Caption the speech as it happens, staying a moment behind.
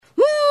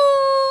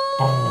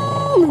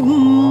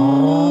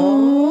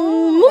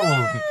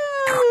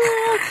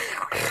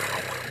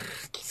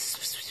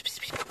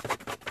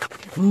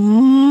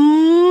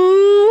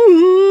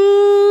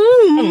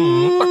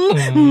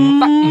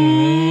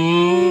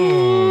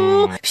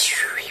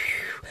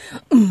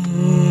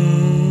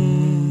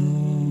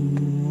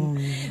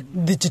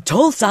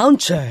Digital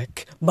Soundcheck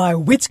by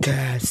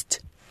Witchcast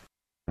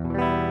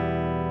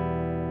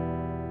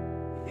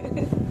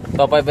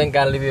ต่อไปเป็นก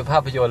ารรีวิวภา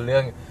พยนตร์เรื่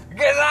อง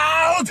Get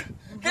Out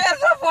Get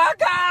the fuck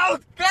out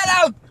Get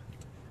out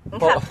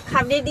ขั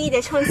บดีๆเดี๋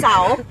ยวชนเสา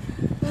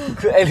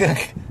คือไอ้เรื่อง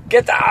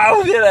Get Out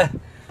นี่แหละ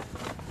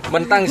มั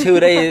นตั้งชื่อ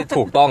ได้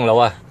ถูกต้องแล้ว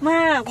อะม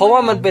ากเพราะว่า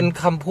มันเป็น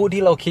คำพูด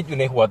ที่เราคิดอยู่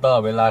ในหัวตลอ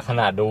ดเวลาข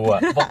นาดดูอะ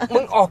บอกมึ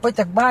งออกไป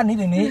จากบ้านนี้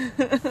เดี๋ยวนี้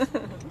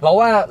เรา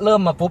ว่าเริ่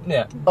มมาปุ๊บเนี่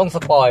ยต้องส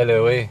ปอยเลย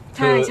เว้ยใ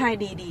ช่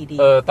ๆดี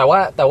แต่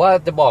ว่า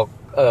จะบอก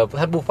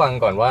ท่านผู้ฟัง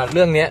ก่อนว่าเ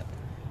รื่องเนี้ย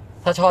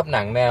ถ้าชอบห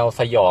นังแนว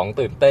สยอง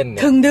ตื่นเต้นเนี่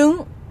ยถึงดึง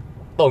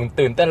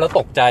ตื่นเต้นแล้ว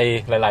ตกใจ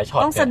หลายๆช็อ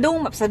ตต้องสะดุ้ง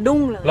แบบสะดุ้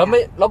งเลย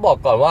แล้วบอก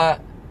ก่อนว่า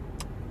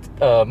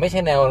ไม่ใช่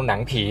แนวหนัง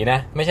ผีนะ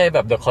ไม่ใช่แบ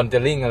บ The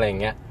Conjuring อะไรอย่า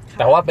งเงี้ย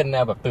แต่ว่าเป็นแน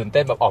วแบบตื่นเ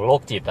ต้นแบบออกโร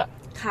คจิตอ่ะ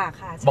ค่ะ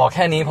บอกแ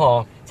ค่นี้พอ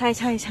ใช่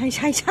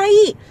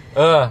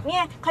เนี่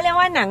ยเขาเรียก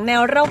ว่าหนังแน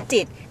วโรค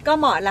จิตก็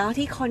เหมาะแล้ว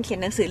ที่คนเขียน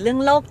หนังสือเรื่อง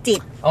โรคจิ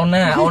ตเอาห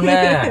น้า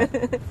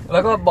แล้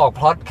วก็บอกพ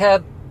ล็อตแค่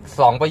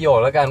2ประโยค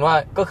แล้วกันว่า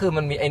ก็คือ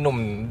มันมีไอ้หนุ่ม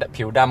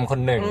ผิวดำคน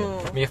หนึ่ง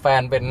มีแฟ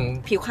นเป็น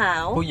ผิวขา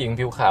วผู้หญิง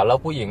ผิวขาวแล้ว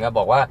ผู้หญิงอะบ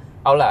อกว่า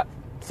เอาล่ะ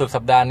สุด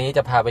สัปดาห์นี้จ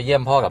ะพาไปเยี่ย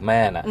มพ่อกับแม่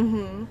น่ะ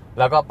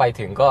แล้วก็ไป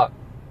ถึงก็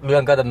เรื่อ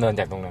งก็ดำเนิน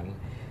จากตรงนั้น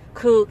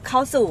คือเข้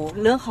าสู่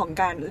เรื่องของ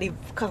การ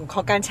ข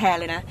องการแชร์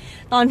เลยนะ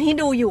ตอนที่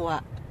ดูอยู่อ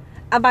ะ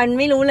อบัน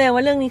ไม่รู้เลยว่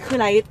าเรื่องนี้คืออ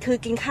ะไรคือ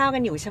กินข้าวกั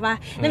นอยู่ใช่ป่ะ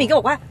แล้วหมีก็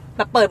บอกว่าแ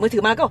บบเปิดมือถื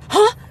อมาก็ฮ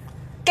ะ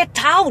Get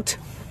Out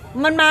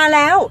มันมาแ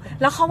ล้ว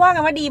เขาว่ากั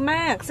นว่าดีม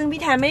ากซึ่ง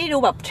พี่แทนไม่ได้ดู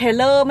แบบเทรลเ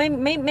ลอร์ไ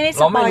ม่ได้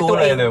สปอยตัว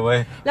เอง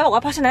แล้วบอกว่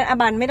าเพราะฉะนั้นอ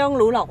บันไม่ต้อง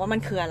รู้หรอกว่ามัน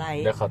คืออะไร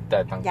เดี๋ยวเขาจ่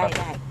ายตังค์ไ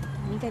ด้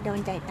นี่จะโดน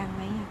จ่ายตังค์ไห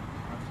ม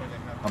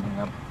ขอบคุณ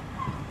ครับ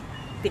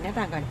ปิดหน้า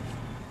ต่างก่อน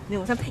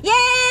1-3เ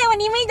ย้วัน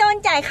นี้ไม่โดน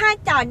จ่ายค่า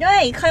จอดด้ว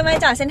ยเคยมา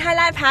จอดเซ็นทรัล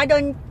ลาดพร้าวโด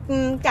น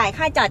จ่าย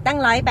ค่าจอดตั้ง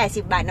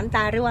180 บาทน้ำต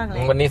าร่วงเล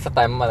ยวันนี้สแต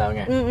มป์มาแล้วไ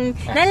ง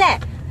นั่นแหละ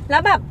แล้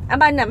วแบบอ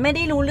บันน่ะไม่ไ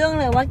ด้รู้เรื่อง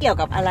เลยว่าเกี่ยว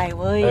กับอะไร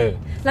เว้ย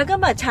แล้วก็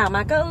เปิดฉากม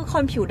าก็ค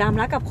นผิวดำ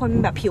แล้วกับคน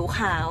แบบผิวข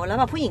าวแล้ว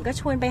แบบผู้หญิงก็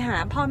ชวนไปหา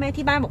พ่อแม่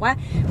ที่บ้านบอกว่า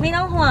ไม่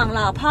ต้องห่วงหร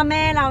อกพ่อแ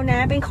ม่เรานะ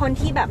เป็นคน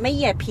ที่แบบไม่เห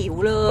ยียดผิว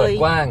เลย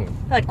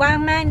เปิดกว้าง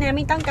มากนะไ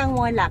ม่ต้องกังว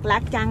ลหลักรั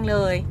กจังเล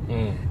ย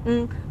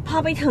พอ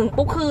ไปถึง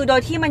ปุ๊บคือโด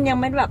ยที่มันยัง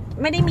ไม่แบบ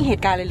ไม่ได้มีเห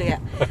ตุการณ์เลยอ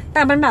ะแ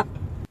ต่มันแบบ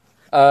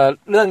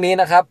เรื่องนี้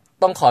นะครับ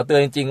ต้องขอเตือ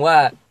นจริงๆว่า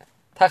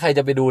ถ้าใครจ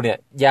ะไปดูเนี่ย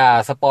อย่า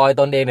สปอย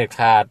ตนเองเด็ด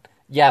ขาด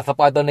อย่าสป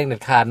อยตนเองเด็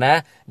ดขาดนะ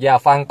อย่า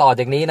ฟังต่อ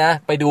จากนี้นะ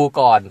ไปดู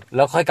ก่อนแ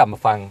ล้วค่อยกลับมา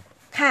ฟัง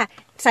ค่ะ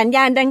สัญญ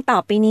าณดังต่อ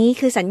ไปนี้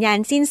คือสัญญาณ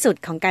สิ้นสุด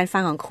ของการฟั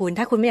งของคุณ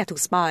ถ้าคุณไม่อยากถู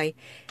กสปอย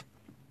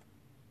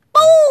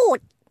ปูด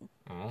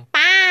ป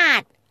า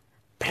ด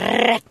เพ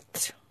รด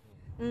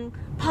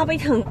พอไป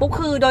ถึงปุ๊บ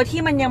คือโดย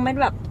ที่มันยังไม่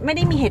แบบไม่ไ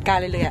ด้มีเหตุการ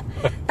ณ์เลยอะ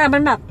แต่มั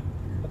นแบบ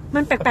มั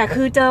นแปลกๆ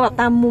คือเจอแบบ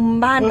ตามมุม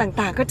บ้าน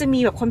ต่างๆก็จะมี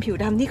แบบคนผิว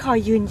ดำที่คอย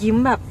ยืนยิ้ม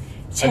แบบ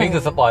อันนี้คื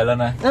อสปอยแล้ว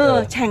นะ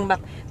แฉ่งแบ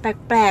บแ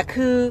ปลกๆ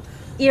คือ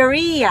อี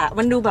รี่อ่ะ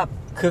มันดูแบบ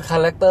คือคา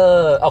แรคเตอ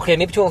ร์โอเค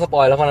นี่ช่วงสป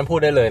อยแล้วเพราะนั้นพูด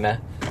ได้เลยนะ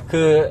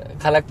คือ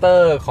คาแรคเตอ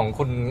ร์ของ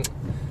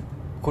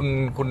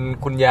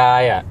คุณยา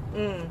ยอ่ะ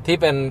ที่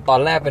เป็นตอน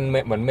แรกเป็น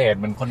เหมือนเมด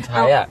เหมือนคนใ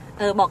ช้อ่ะ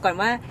บอกก่อน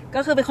ว่า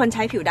ก็คือเป็นคนใ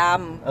ช้ผิวด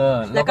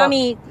ำแล้วก็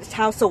มีช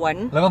าวสวน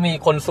แล้วก็มี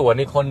คนสวน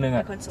อีกคนนึง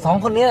อ่ะ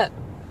2คนเนี้ย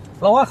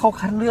เราว่าเขา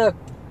คัดเลือก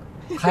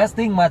แคส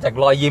ติ้งมาจาก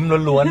รอยยิ้ม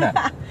ล้วนๆอ่ะ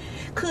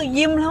คือ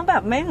ยิ้มแล้วแบ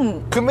บแม่ง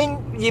คือไม่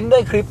ยิ้มได้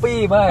คลิปปี้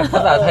มากภ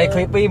าษาไทยค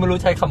ลิปปี้ไม่รู้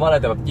ใช้คำว่าอะไร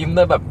แต่แบบยิ้มไ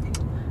ด้แบบ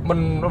มัน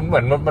เหมื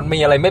อนมันมี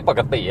อะไรไม่ป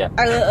กติอ่ะ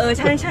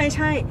ใ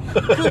ช่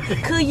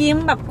คือยิ้ม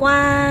แบบก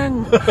ว้าง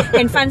เ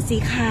ห็นฟันสี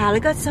ขาวแล้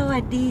วก็สวั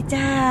สดี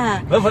จ้า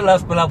แล้ว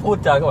เวลาพูด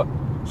จาก็แบบ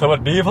สวัส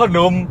ดีพ่อห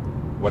นุ่ม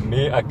วัน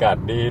นี้อากาศ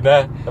ดีนะ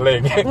อะไรอย่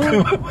างเงี้ย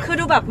คือ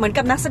ดูแบบเหมือน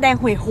กับนักแสดง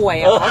ห่วย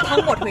ๆอ่ะทั้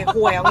งหมด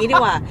ห่วยๆเอางี้ดี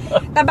กว่า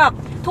แต่แบบ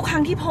ทุกครั้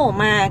งที่โผล่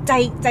มา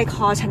ใจค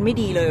อฉันไม่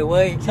ดีเลยเ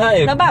ว้ยใช่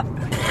แล้วแบบ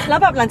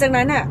หลังจาก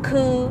นั้นอ่ะ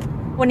คือ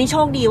วันนี้โช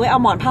คดีไว้เอา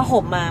หมอนผ้า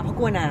ห่มมาเพราะ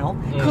กลัวหนาว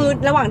คือ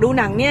ระหว่างดู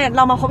หนังเนี่ยเ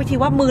รามาพบอีกที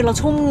ว่ามือเรา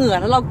ชุ่มเหงื่อ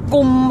แล้วเรา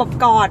กุมแบบ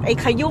กอดไอ้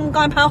ขยุ่ม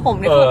ก้อนผ้าห่ม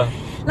เนี่ย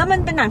แล้วมัน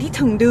เป็นหนังที่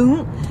ถึงดึง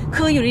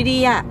คืออยู่ดี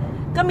ๆอ่ะ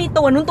ก็มี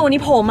ตัวนู้นตัวนี้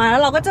โผล่มาแล้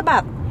วเราก็จะแบ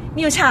บมี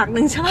อยู่ฉาก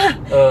นึงใช่ป่ะ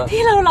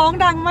ที่เราร้อง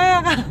ดังมา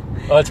กอ่ะ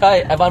ใช่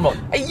ไอ้บ้านบอก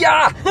ไอ้ยา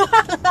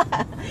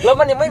แล้ว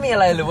มันยังไม่มีอะ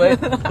ไรเลยเว้ย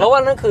แล้วว่า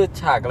นั่นคือ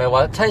ฉากอะไรว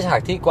ะใช่ฉาก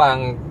ที่กวาง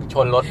ช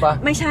นรถปะ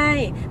ไม่ใช่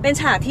เป็น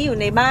ฉากที่อยู่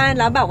ในบ้าน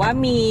แล้วแบบว่า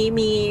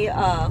มี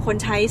คน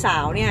ใช้สา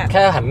วเนี่ยแ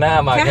ค่หันหน้า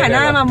ม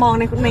ามอง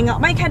ในเงา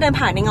ไม่แค่เดิน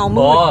ผ่านในเงามื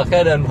ดแค่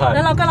เดินผ่านแ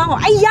ล้วเราก็ร้องบอ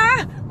กไอ้ยา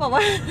บอกว่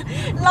า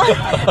เรา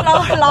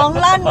ร้อง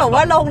ลั่นแบบ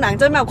ว่าโรงหนัง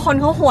จนแบบคน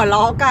เขาหัวเร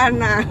าะกัน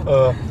นะ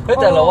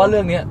แต่เราว่าเรื่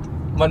องนี้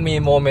มันมี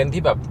โมเมนต์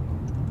ที่แบบ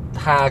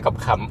ฮากับ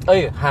ข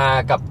ำฮา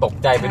กับตก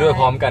ใจไปด้วย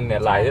พร้อมกันเนี่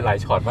ยหลาย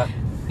ช็อตมาก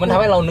มันทำ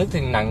ให้เรานึก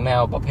ถึงหนังแน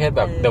วประเภทแ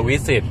บบ The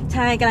Visit ใ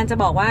ช่กำลังจะ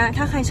บอกว่า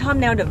ถ้าใครชอบ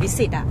แนว The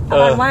Visit อ่ะประ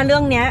มาณว่าเรื่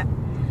องเนี้ย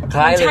ค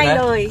ล้ายเลยนะ ใช่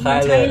เลย คล้า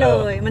ย มันใช่เล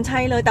ยมันใช่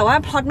เลยแต่ว่า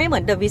พล็อตไม่เหมื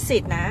อน The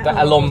Visit นะก็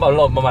อารมณ์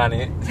ประมาณ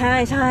นี้ใช่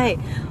ใช่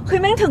คือ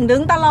แม่งถึงดึ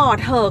งตลอด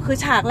เถอะคือ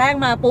ฉากแรก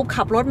มาปุ๊บ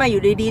ขับรถมาอ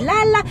ยู่ดีๆล่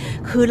า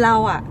คือเรา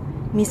อ่ะ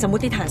มีสมม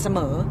ติฐานเสม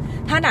อ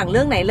ถ้าหนังเ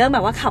รื่องไหนเริ่มแบ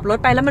บว่าขับรถ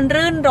ไปแล้วมัน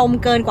รื่นรม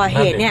เกินกว่าเห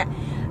ตุเนี่ย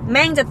แ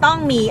ม่งจะต้อง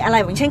มีอะไรอ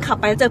ย่างเช่นขับ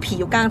ไปแล้วเจอผี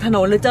อยู่กลางถน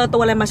นหรือเจอตั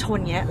วอะไรมาชน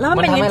เงี้ยแล้วมัน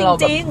เป็นอย่างนี้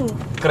จริง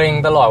ๆเกรง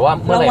ตลอดว่า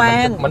เมื่อไหร่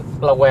มัน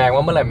ระแวงว่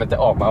าเมื่อไหร่มันจะ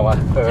ออกมาวะ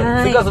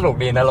ซึ่งก็สนุก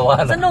ดีนะเราว่า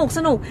ส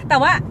นุกแต่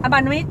ว่าอบั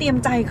นไม่เตรียม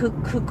ใจคือ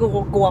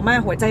กลัวมาก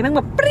หัวใจแม่งแ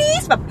บบปรี๊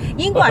ดแบบ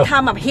ยิ่งกว่าท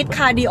ำแบบฮิตค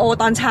าร์ดิโอ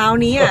ตอนเช้า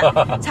นี้อ่ะ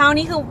เช้า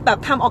นี้คือแบบ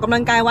ทำออกกำลั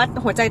งกายวัด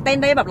หัวใจเต้น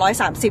ได้แบบ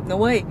130นะ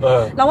เว้ย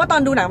แล้วว่าตอ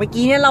นดูหนังเมื่อ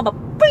กี้เนี่ยเราแบบ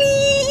ป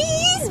รี๊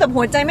ดแบบ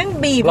หัวใจแม่ง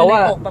บีบใน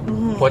อกแบบ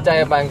หัวใจ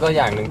มันก็อ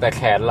ย่างหนึ่งแต่แ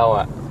ขนเรา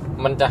อ่ะ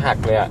มันจะหัก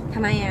เลยอ่ะท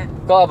ำไมอ่ะ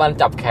ก็มัน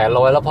จับแขนเรา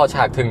ไว้แล้วพอฉ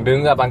ากถึงดึ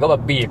งอ่ะมันก็แบ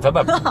บบีบแล้วแ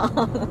บบ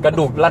กระ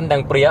ดูกลั่นดั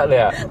งเปรี้ยเล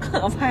ยอ่ะ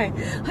เอาไป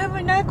เฮ้ยมั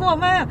นน่ากลัว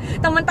มาก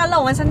แต่มันตล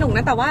กมันสนุกน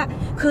ะแต่ว่า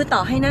คือต่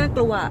อให้น่าก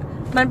ลัว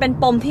มันเป็น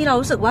ปมที่เรา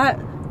รู้สึกว่า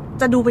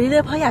จะดูไปเรื่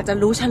อยๆเพราะอยากจะ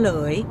รู้เฉล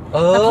ย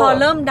แต่พอ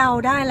เริ่มเดา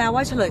ได้แล้ว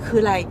ว่าเฉลยคือ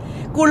อะไร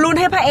กูลุ้น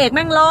ให้พระเอกแ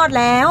ม่งรอด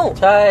แล้ว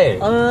ใช่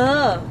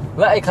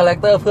แล้วไอ้คาแรค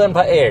เตอร์เพื่อน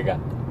พระเอกอ่ะ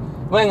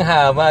แม่งห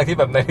ามากที่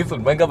แบบในที่สุด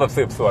มันก็แบบ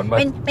สืบสวนมา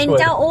เป็น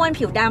เจ้าอ้วน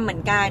ผิวดำเหมือ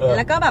นกันแ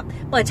ล้วก็แบบ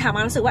เปิดฉากม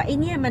ารู้สึกว่าไอ้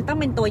เนี่ยมันต้อง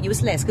เป็นตัว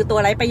useless คือตัว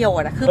ไร้ประโย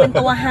ชน์อ่ะคือเป็น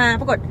ตัวฮา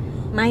ปรากฏ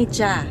ไม่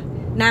จ้ะ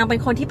นางเป็น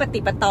คนที่ปฏิ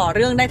ปต่อเ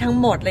รื่องได้ทั้ง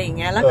หมดอะไรอย่าง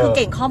เงี้ยแล้วคือเ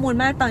ก่งข้อมูล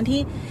มากตอน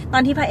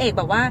ที่พระเอกแ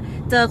บบว่า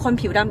เจอคน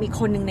ผิวดำอีก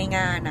คนนึงในง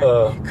านอ่ะ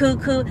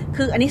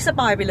คืออันนี้ส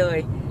ปอยไปเลย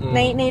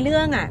ในเรื่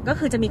องอ่ะก็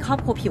คือจะมีครอบ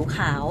ครัวผิวข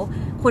าว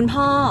คุณ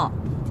พ่อ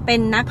เป็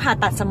นนักผ่า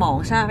ตัดสมอง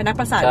ใช่ไหมเป็นนัก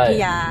ประสาทวิท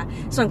ยา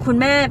ส่วนคุณ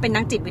แม่เป็น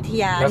นักจิตวิท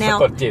ยาแนวส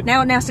ะกดจิ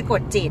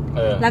ต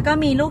แล้วก็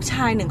มีลูกช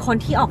าย1คน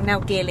ที่ออกแนว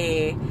เกเร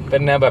เป็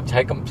นแนวแบบใช้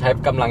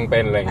กำลังเป็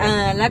นอะไรอย่างเงี้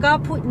ยแล้วก็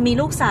มี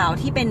ลูกสาว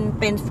ที่เ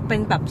ป็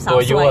นแบบสาว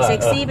สวยเซ็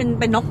กซี่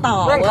เป็นนกต่อ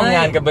ทำง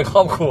านกันเป็นคร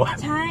อบครัว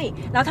ใช่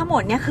แล้วทั้งหม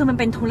ดเนี่ยคือมัน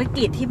เป็นธุร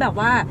กิจที่แบบ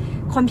ว่า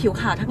คนผิว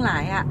ขาวทั้งหลา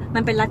ยอ่ะมั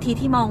นเป็นลัทธิ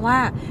ที่มองว่า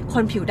ค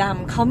นผิวด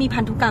ำเขามี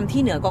พันธุกรรม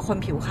ที่เหนือกว่าคน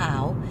ผิวขา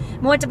ว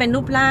ไม่ว่าจะเป็น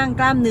รูปร่าง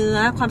กล้ามเนื้อ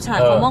ความฉลาด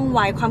ความว่องไว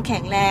ความแข็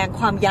งแรง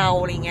ความเยาว์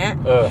อะไรเงี้ย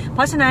เพ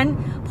ราะฉะนั้น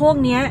พวก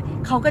เนี้ย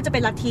เขาก็จะเป็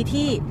นลัทธิ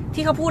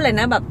ที่เขาพูดเลย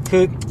นะแบบคื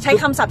อใช้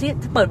คำศัพท์ที่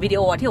เปิดวิดีโ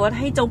อที่ว่า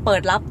ให้จงเปิ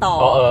ดรับต่อ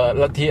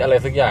ลัทธิอะไร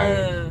สักอย่าง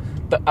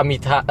อะมิ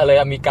ทะอะไร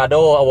อะมิกาโด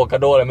อะโวคา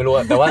โดอะไรไม่รู้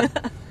แต่ว่า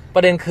ป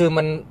ระเด็นคือ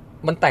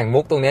มันแต่งมุ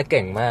กตรงนี้เ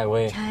ก่งมากเ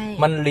ว้ย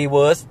มันรีเ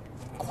วิร์ส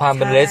ความเ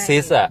ป็นเรสซิ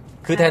สอ่ะ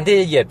คือแทนที่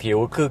จะเหยียดผิว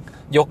คือ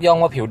ยกย่อง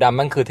ว่าผิวดำ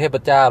มันคือเทพ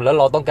เจ้าแล้ว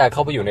เราต้องการเข้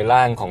าไปอยู่ใน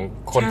ร่างของ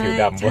คนผิว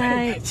ดำเว้ย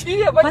เชี่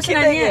ยมันคิด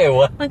ได้ไง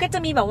วะมันก็จะ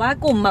มีแบบว่า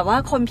กลุ่มแบบว่า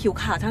คนผิว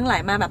ขาวทั้งหลา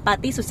ยมาแบบปา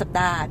ร์ตี้สุดสัป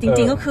ดาห์จ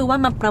ริงๆก็คือว่า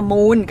มาประ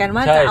มูลกัน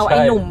ว่าจะเอาไอ้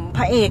หนุ่มพ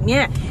ระเอกเนี่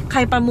ยใคร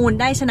ประมูล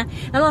ได้ชนะ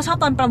แล้วเราชอบ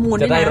ตอนประมูล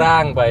จะได้ร่า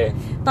งไป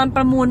ตอนป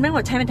ระมูลแม่งหม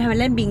ดใช้เป็นทำ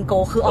เล่นบิงโก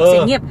คือออกเสี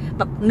ยงเงียบ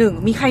แบบ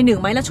1มีใคร1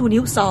ไหมแล้วชู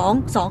นิ้ว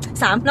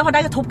2 3แล้วพอไ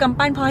ด้กระทุบกำ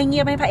ปั้นพอให้เงี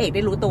ยบให้พระเอกไ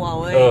ด้รู้ตัว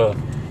เว้ย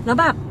แล้ว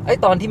แบบไอ้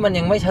ตอนที่มัน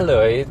ยังไม่เฉล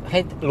ยให้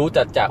รู้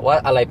จัดว่า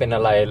อะไรเป็นอ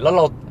ะไรแ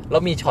ล้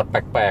วมีช็อตแ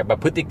ปลกๆแบบ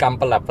พฤติกรรม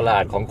ประหลา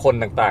ดของคน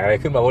ต่างๆอะไร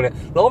ขึ้นมาพวกนี้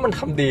แล้วว่ามันท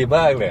ำดีม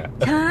ากเลย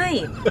ใช่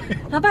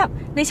แล้วแบบ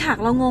ในฉาก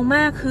เรางงม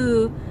ากคือ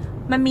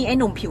มันมีไอ้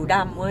หนุ่มผิวด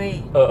ำเว้ย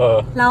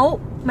แล้ว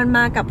มันม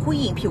ากับผู้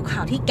หญิงผิวขา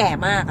วที่แก่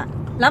มากอ่ะ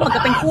แล้วเหมือน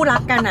กับเป็นคู่รั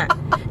กกันอ่ะ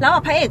แล้ว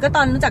พระเอกก็ต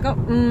อนรู้จักก็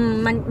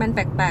มันแป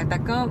ลกๆแต่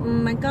ก็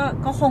มัน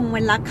ก็คงเ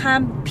ป็นรักข้า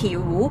มผิ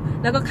ว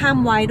แล้วก็ข้าม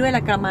วัยด้วยล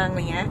ะกระมังอะไ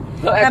รเงี้ย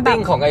แล้ว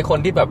acting ของไอ้คน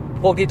ที่แบบ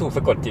พวกที่ถูกส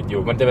ะกดจิตอ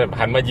ยู่มันจะแบบ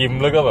หันมายิ้ม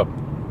แล้วก็แบบ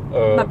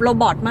แบบโร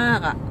บอทมาก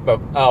อ่ะแบบ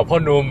พ่อ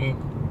หนุ่ม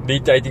ดี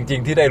ใจจริง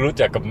ๆที่ได้รู้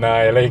จักกับนา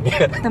ยอะไรอย่างเงี้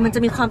ยแต่มันจะ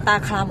มีความตา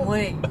คล้ำเ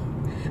ว้ย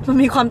มัน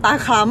มีความตา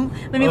คล้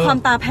ำมันมีความ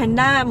ตาแพน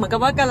ด้าเหมือนกั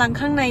บว่ากำลัง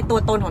ข้างในตัว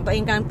ตนของตัวเอ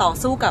งกำลังต่อ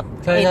สู้กับ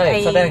ไอ้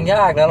แสดงย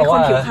ากนะเราว่าค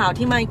นผิวขาว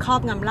ที่มาครอ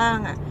บงำร่าง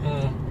อ่ะ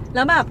แ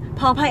ล้วแบบ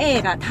พอพระเอ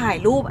กอ่ะถ่าย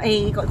รูปไอ้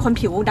คน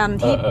ผิวด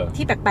ำ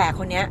ที่แปลกๆ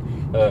คนเนี้ย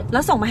แล้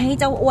วส่งมาให้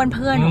เจ้าอ้วนเ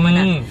พื่อนของมัน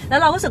อ่ะแล้ว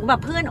เราก็รู้สึกแบ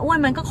บเพื่อนอ้วน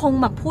มันก็คง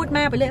แบบพูดม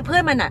ากไปเรื่อยเพื่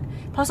อนมันอ่ะ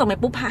พอส่งไป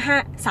ปุ๊บ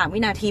3 วิ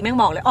นาทีแม่ง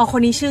บอกเลยค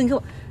นนี้ชื่อคื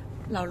อ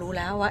เรารู้แ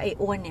ล้วว่าไอ้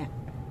อ้วนเนี่ย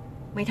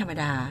ไม่ธรรม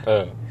ดา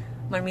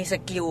มันมีส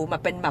กิลมา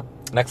เป็นแบบ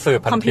นักสืบ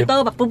คอมพิวเตอ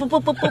ร์แบบปุ๊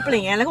บอะไร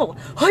เงี้ยแล้วก็บอก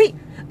เฮ้ย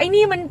ไอ้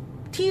นี่มัน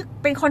ที่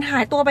เป็นคนหา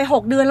ยตัวไป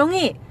6 เดือนแล้ว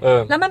นี่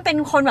แล้วมันเป็น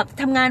คนแบบ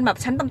ทำงานแบบ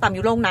ชั้นต่ำๆอ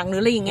ยู่โรงหนังหรือ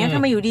อะไรอย่างเงี้ยทำ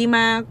ไมอยู่ดีม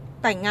า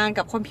แต่งงาน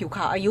กับคนผิวข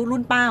าวอายุรุ่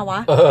นป้าวะ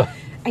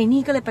ไอ้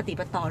นี่ก็เลยปฏิ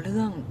ปต่อเ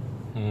รื่อง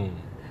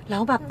แล้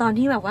วแบบตอน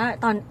ที่แบบว่า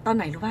ตอนไ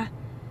หนรู้ป่ะ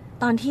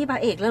ตอนที่พระ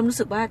เอกเริ่มรู้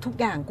สึกว่าทุก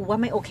อย่างกูว่า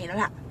ไม่โอเคแล้ว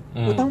ล่ะ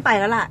กูต้องไป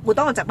แล้วล่ะกู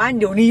ต้องออกจากบ้าน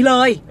เดี๋ยวนี้เล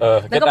ย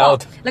แล้ว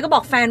ก็บ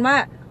อกแฟนว่า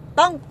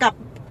ต้องกลับ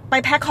ไป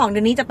แพ็คของเ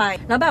ดี๋ยวนี้จะไป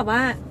แล้วแบบว่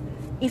า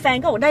อีแฟน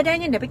ก็บอกได้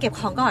เนี่ยเดี๋ยวไปเก็บ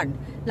ของก่อน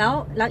แ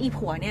ล้วอี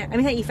ผัวเนี่ยไ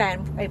ม่ใช่อีแฟน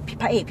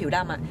พระเอกผิวด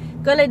ำอ่ะ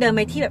ก็เลยเดินไป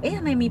ที่แบบท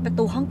ำไมมีประ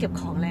ตูห้องเก็บ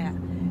ของเลยอ่ะ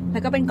แล้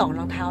วก็เป็นกล่องร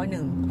องเท้า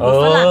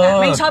1ฝรั่งอ่ะ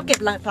ไม่ชอบเก็บ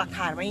หลักฐ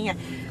านไว้ยังไง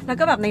แล้ว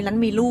ก็แบบในนั้น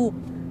มี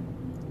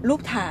รู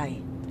ปถ่าย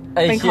เ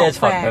ป็นของ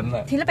แฟน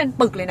ที่แล้วเป็น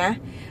ปึกเลยนะ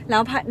แล้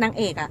วนาง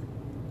เอกอ่ะ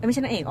ไม่ใ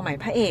ช่นางเอกเอาใหม่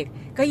พระเอก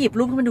ก็หยิบ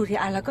รูปขึ้นมาดูที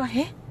แล้วก็เ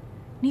ฮ้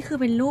นี่คือ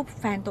เป็นรูป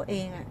แฟนตัวเอ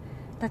งอ่ะ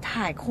แต่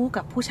ถ่ายคู่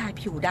กับผู้ชาย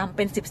ผิวดำเ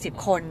ป็น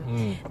10 คน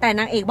แต่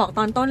นางเอกบอกต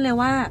อนต้นเลย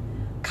ว่า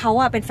เขา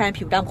อะเป็นแฟน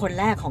ผิวดำคน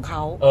แรกของเข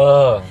า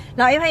แ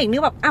ล้วไอ้พระเอกนึ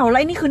กแบบอ้าวแล้ว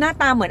ไอ้นี่คือหน้า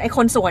ตาเหมือนไอ้ค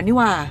นสวนนี่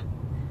ว่า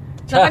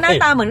แล้วก็หน้า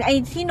ตาเหมือนไอ้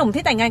ที่หนุ่ม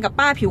ที่แต่งงานกับ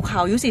ป้าผิวขา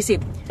วอายุ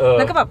40แ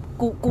ล้วก็แบบ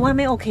กูว่าไ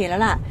ม่โอเคแล้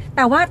วล่ะแ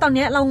ต่ว่าตอน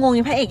นี้เรางง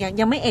พระเอก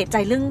ยังไม่เอะใจ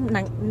เรื่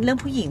อง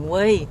ผู้หญิงเ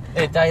ว้ยเอ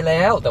ะใจแ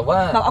ล้วแต่ว่า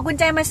แบบเอากุญ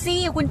แจมา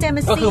ซี่กุญแจม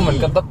าซี่ก็คือเหมือน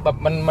กับแบบ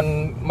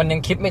มันยั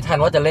งคิดไม่ทัน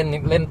ว่าจะ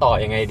เล่นต่อ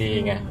ยังไงดี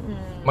ไง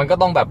มันก็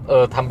ต้องแบบ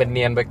ทำเป็นเ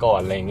นียนไปก่อน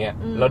อะไรเงี้ย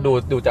แล้ว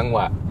ดูจังหว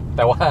ะแ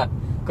ต่ว่า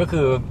ก็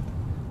คือ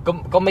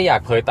ก็ไม่อยา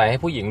กเผยไตให้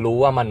ผู้หญิงรู้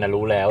ว่ามันน่ะ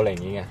รู้แล้วอะไรอย่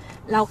างเงี้ย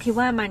เราคิด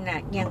ว่ามันน่ะ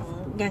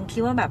ยังคิ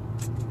ดว่าแบบ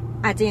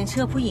อาจจะยังเ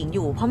ชื่อผู้หญิงอ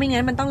ยู่เพราะไม่งั้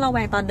นมันต้องระแว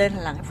งตอนเดินหั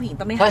นหลังให้ผู้หญิง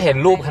ต้องไม่ถ้าเห็น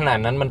รูปขนาด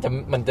นั้น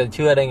มันจะเ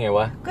ชื่อได้ไง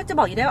วะก็จะบ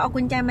อกอยู่ได้ว่าเอา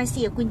กุญแจมาเ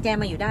สียกุญแจ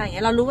มาอยู่ได้อย่างเ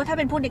งี้ยเรารู้ว่าถ้าเ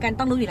ป็นผู้ในการ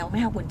ต้องรู้อยู่แล้วไ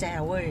ม่เอากุญแจ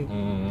เว้ย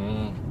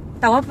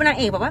แต่ว่านาง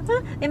เอกแบบว่า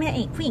ไม่นางเ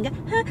อกผู้หญิงก็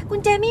กุญ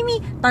แจไม่มี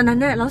ตอนนั้น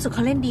น่ะเราสึกเข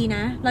าเล่นดีน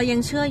ะเรายัง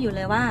เชื่ออยู่เ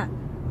ลยว่า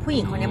ผู้ห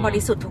ญิงคนนี้บ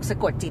ริสุทธิ์ถูกสะ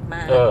กดจิตม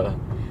า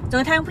จ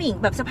นกระทั่งผู้หญิง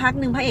แบบสักพัก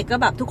นึงพระเอกก็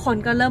แบบทุกคน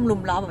ก็เริ่มลุ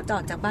มล้อมแบบจะอ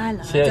อกจากบ้านเห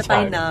รอจะไป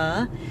เหนอ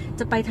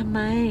จะไปทำไม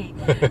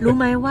รู้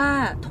ไหมว่า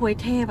ทวย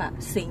เทพอะ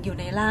สิงอยู่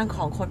ในร่างข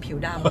องคนผิว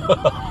ด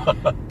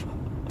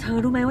ำเธอ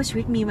รู้ไหมว่าชี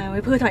วิตมีมาไ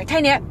ว้เพื่อทำไมแค่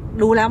นี้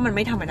รู้แล้วมันไ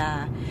ม่ธรรมดา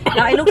แ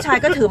ล้วไอ้ลูกชาย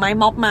ก็ถือไม้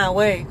ม็อบมาเ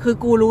ว้ยคือ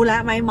กูรู้แล้ว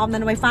ไม้ม็อบนั้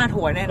นไว้ฟาด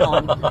หัวแน่นอ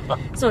น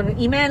ส่วน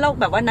อีแม่โลก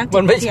แบบว่านักจิตวิท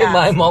ยามันไม่ใช่ไ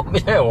ม้ม็อบไ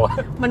ม่ใช่หรอ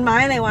มันไม้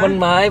อะไรวะมัน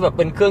ไม้แบบเ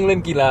ป็นเครื่องเล่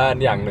นกีฬา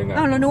อย่างหนึ่งอะ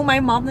แล้วนู้ไม้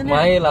ม็อบนั่นไ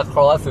ม้ลาคร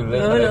อสหรือ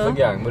อะไรสัก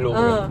อย่างไม่รู้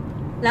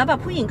แล้วแบบ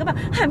ผู้หญิงก็แบบ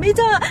หาไม่เ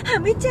จอ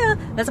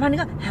แล้วสักพักนึ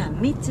งก็หา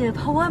ไม่เจอเ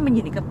พราะว่ามันอ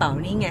ยู่ในกระเป๋า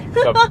นี่ไง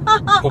แบบ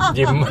หุบ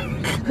ยิ้ม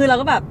คือเรา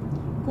ก็แบบ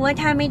กูว่า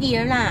ท่าไม่ดีแ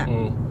ล้วล่ะ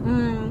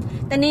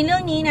แต่ในเรื่อ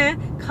งนี้นะ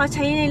เขาใ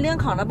ช้ในเรื่อง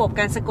ของระบบ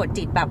การสะกด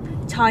จิตแบบ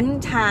ช้อน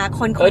ชาค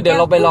นเดี๋ยว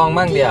เราไปลอง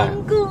มั่งเดี๋ยว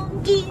กุ้ง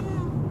กิน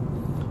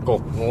ก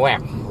กแหว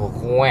ก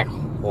หัว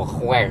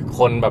แหวกค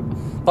นแบบ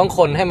ต้องค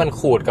นให้มัน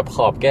ขูดกับข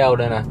อบแก้ว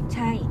ด้วยนะใ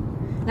ช่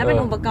แล้วเป็น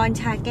อุปกรณ์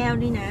ชาแก้ว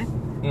ด้วยนะ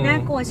น่า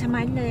กลัวชะ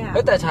มัดเลยอ่ะ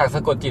แต่ฉากส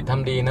ะกดจิตท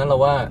ำดีนะเรา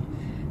ว่า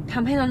ท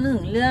ำให้เรานึก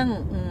ถึงเรื่อง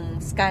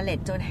สการ์เล็ต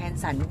โจแฮน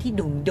สันที่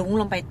ดุ้ง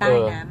ลงไปใต้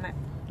น้ำอ่ะ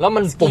แล้ว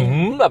มันบุ๋ม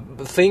แบบ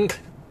ซิงค์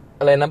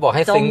อะไรนะบอกใ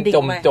ห้ซิงค์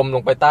จมล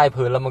งไปใต้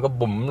พื้นแล้วมันก็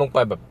บุ๋มลงไป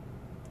แบบ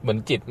เหมือน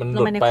จิตมันห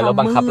ลุดไปแล้ว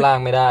บังคับร่าง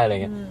ไม่ได้อะไร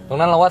เงี้ยตรง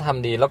นั้นเราว่าท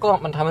ำดีแล้วก็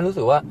มันทำให้รู้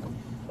สึกว่า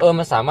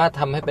มันสามารถ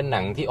ทำให้เป็นหนั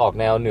งที่ออก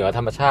แนวเหนือธ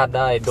รรมชาติไ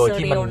ด้โดย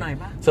ที่มัน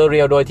เซอร์เรี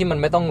ยลโดยที่มัน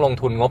ไม่ต้องลง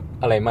ทุนงบ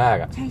อะไรมาก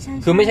อ่ะ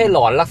คือไม่ใช่หล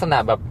อนลักษณะ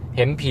แบบเ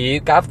ห็นผี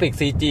กราฟิก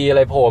CG อะไ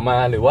รโผล่มา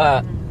หรือว่า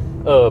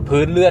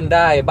พื้นเลื่อนไ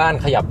ด้บ้าน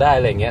ขยับได้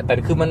อะไรเงี้ยแต่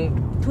คือมัน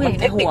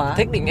เทค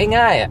นิค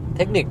ง่ายๆอ่ะเ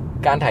ทคนิค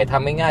การถ่ายท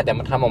ำไม่ง่ายแต่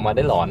มันทำออกมาไ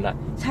ด้หลอนอ่ะ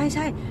ใ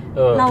ช่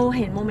เราเ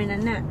ห็นโมเมนต์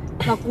นั้นน่ะ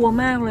เรากลัว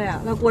มากเลยอ่ะ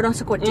เรากลัวโดน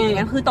สะกดจิตอย่าง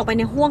นั้นคือตกไป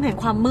ในห้วงแห่ง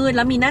ความมืดแ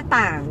ล้วมีหน้า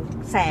ต่าง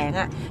แสง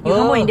อ่ะอยู่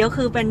ข้างบนอย่างเดียว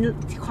คือเป็น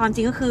ความจ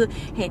ริงก็คือ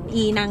เห็น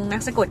อีนางนั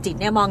กสะกดจิต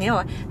เนี่ยมองอย่างเงี้ยบ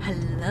อกฮัล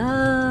โห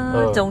ล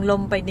จงล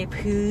มไปใน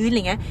พื้นอะไร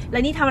เงี้ยแล้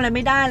วนี่ทำอะไรไ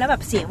ม่ได้แล้วแบ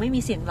บเสียงไม่มี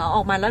เสียงร้องอ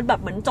อกมาแล้วแบบ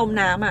เหมือนจม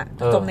น้ำอ่ะ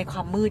จมในคว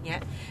ามมืดเงี้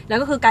ยแล้ว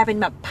ก็คือกลายเป็น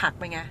แบบผัก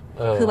ไปไง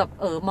คือแบบ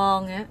มอง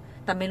เงี้ย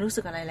แต่ไม่รู้สึ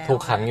กอะไรแล้วถู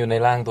กขังอยู่ใน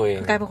ร่างตัวเอง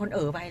กลายเป็นคน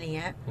ไปอะไรเ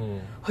งี้ย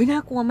เฮ้ยน่า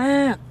กลัวม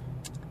าก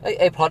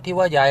ไอ้พล็อตที่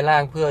ว่าย้ายร่า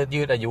งเพื่อ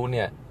ยืดอายุเ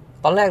นี่ย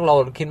ตอนแรกเรา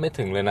คิดไม่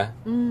ถึงเลยนะ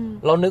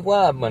เรานึกว่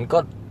าเหมือนก็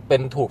เป็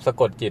นถูกสะ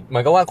กดจิตเหมื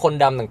อนกับว่าคน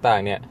ดำต่า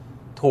งๆเนี่ย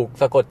ถูก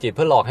สะกดจิตเ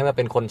พื่อหลอกให้มาเ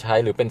ป็นคนใช้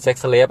หรือเป็นเซ็ก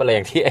ซ์เลฟอะไรอ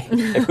ย่างที่ไอ้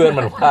เพื่อน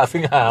มันว่าซึ่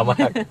งหาม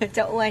ากจ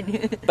ะอ้วน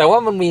แต่ว่า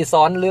มันมี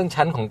ซ้อนเรื่อง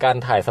ชั้นของการ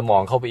ถ่ายสมอ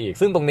งเข้าไปอีก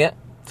ซึ่งตรงเนี้ย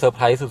เซอร์ไพ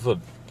รส์สุด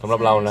ๆสำหรับ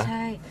เรานะใ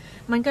ช่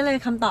มันก็เลย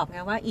คำตอบไง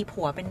ว่าอี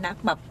ผัวเป็นนัก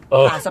แบบ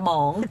ผ่าสม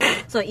อง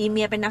ส่วนอีเ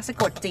มียเป็นนักสะ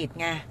กดจิต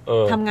ไง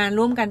ทำงาน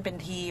ร่วมกันเป็น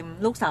ทีม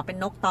ลูกสาวเป็น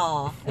นกต่อ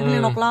เรีย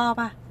กนกล่อ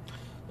ป่ะ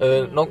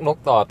นก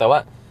ต่อแต่ว่า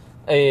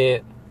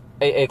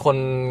ไอคน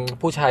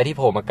ผู้ชายที่โ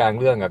ผล่มากลาง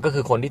เรื่องอ่ะก็คื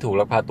อคนที่ถูก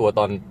ลักพาตัว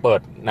ตอนเปิ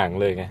ดหนัง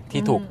เลยไง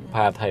ที่ถูกพ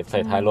าใส่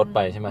ท้ายรถไป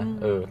ใช่ไหม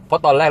เพรา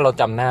ะตอนแรกเรา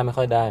จำหน้าไม่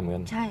ค่อยได้เหมือ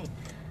นใช่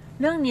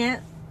เรื่องเนี้ย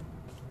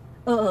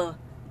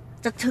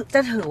จะ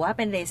ถือว่าเ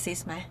ป็นเรซิส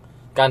ไหม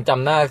การจ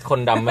ำหน้าคน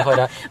ดำไม่ค่อย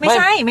ได้ ไม่ใ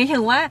ช่ไม่ถึ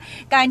งว่า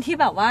การที่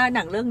แบบว่าห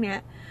นังเรื่องเนี้ย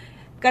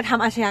กระท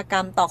ำอาชญากร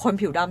รมต่อคน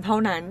ผิวดำเท่า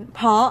นั้นเ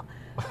พราะ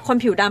คน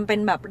ผิวดำเป็น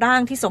แบบร่า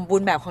งที่สมบู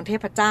รณ์แบบของเท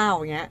พเจ้า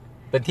อย่างเงี้ย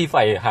เป็นที่ใ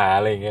ฝ่หาอ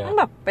ะไรเงี้ยมัน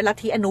แบบเป็นลัท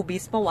ธิอนูบิ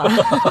สป่ะวะ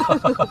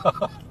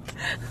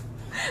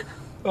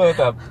แ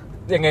ต่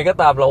ยังไงก็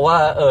ตามเราว่า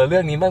เรื่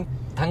องนี้มัน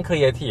ทั้งครี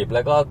เอทีฟแ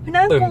ล้วก็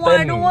ตื่นเต้น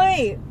ด้วย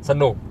ส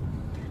นุก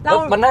แล้ว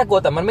มันน่ากลัว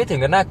แต่มันไม่ถึง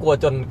กับน่ากลัว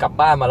จนกลับ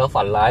บ้านมาแล้ว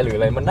ฝันร้ายหรืออ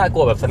ะไรมันน่าก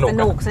ลัวแบบสนุก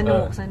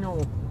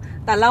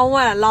แต่เราอ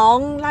ะร้อง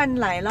ลั่น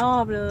หลายรอ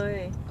บเลย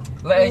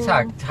และไอ้ฉา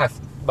ก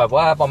แบบ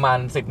ว่าประมาณ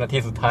10นาที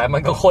สุดท้ายมั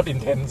นก็โคตรอิน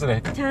เทนส์เล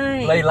ยใช่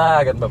ไล่ล่า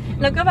กันแบบ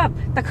แล้วก็แบบ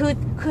แต่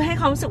คือให้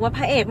ความรู้สึกว่าพ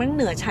ระเอกมันเ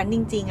หนือชั้นจ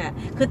ริงๆอ่ะ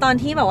คือตอน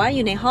ที่แบบว่าอ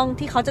ยู่ในห้อง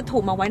ที่เขาจะถู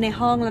กมาไว้ใน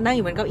ห้องแล้วนั่งอ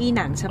ยู่บนเก้าอี้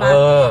หนังใช่ป่ะ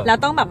แล้ว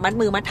ต้องแบบมัด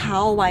มือมัดเท้า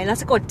เอาไว้แล้ว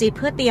สะกดจิตเ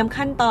พื่อเตรียม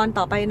ขั้นตอน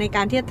ต่อไปในก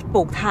ารที่จะป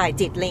ลูกถ่าย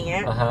จิตอะไรเงี้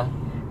ย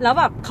แล้ว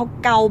แบบเขา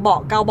เกาเบ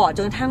าะจ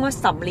นทั้งว่า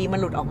สำลีมัน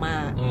หลุดออกมา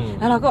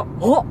แล้วเราก็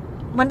โอ้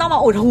มันต้องมา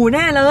อุดหูแ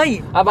น่เลย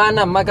อาบ้าน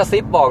น่ะมากระซิ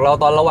บบอกเรา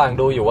ตอนระหว่าง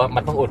ดูอยู่ว่ามั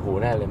นต้องอุดหู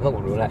แน่เลยมันต้อง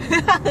อุดหูแน่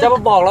จะม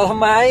าบอกเราทำ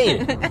ไม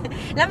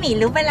แล้วหมี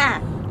รู้ไปล่ะ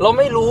เรา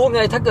ไม่รู้ไ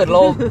งถ้าเกิดเร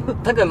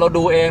า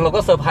ดูเองเราก็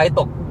เซอร์ไพรส์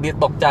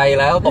ตกใจ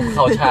แล้วตกเ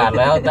ข่าฉาด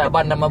แล้วแต่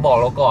บันนำมาบอก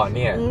เราก่อนเ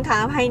นี่ยขอ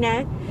อภัยนะ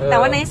แต่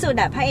ว่าในสุด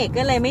พระเอก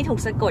ก็เลยไม่ถูก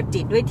สะกด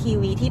จิตด้วยที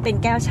วีที่เป็น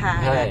แก้วชา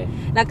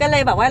แล้วก็เล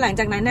ยแบบว่าหลัง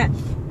จากนั้นน่ะ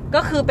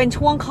ก็คือเป็น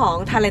ช่วงของ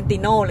ทาเลนติ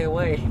โนเลยเ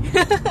ว้ย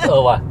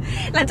ว่ะ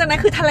หลังจากนั้น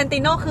คือทาเลนติ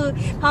โนคือ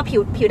พอ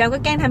ผิวดำก็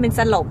แกล้งทำเป็น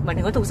สลบเหมือน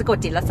ถึงว่าถูกสะกด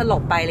จิตแล้วสล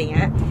บไปอะไรเ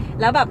งี้ย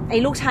แล้วแบบไอ้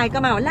ลูกชายก็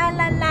มาว่า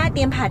ล่าเต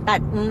รียมผ่าตัด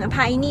พ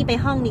าไอ้นี่ไป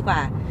ห้องดีกว่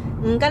า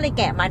ก็เลยแ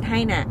กะมัดให้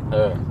น่ะ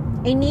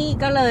ไอ้นี่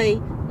ก็เลย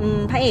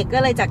พระเอกก็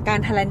เลยจากการ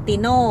ทาเลนติ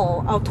โน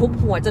เอาทุบ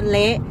หัวจนเล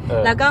ะ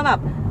แล้วก็แบบ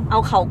เอา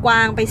เขากว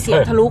างไปเสียบ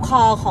ทะลุค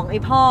อของไอ้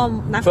พ่อ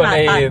นักผ่า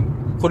ตัด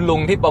คุณลุ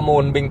งที่ประมู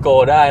ลบิงโก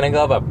ได้นั่น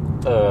ก็แบบ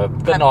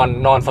ก็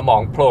นอนสมอ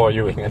งโผล่อ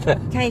ยู่อย่างนั้น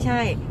ใช่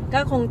ก็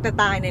คงจะ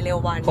ตายในเร็ว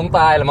วันคงต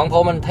ายแหละมั้งเพรา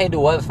ะมันให้ดู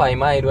ว่าไฟ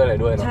ไหม้ด้วยอะไร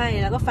ด้วยเนาะใช่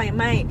แล้วก็ไฟไ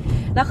หม้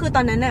แล้วคือต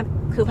อนนั้นน่ะ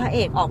คือพระเอ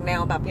กออกแนว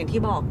แบบอย่างที่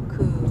บอก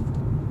คือ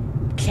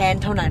แค้น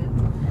เท่านั้น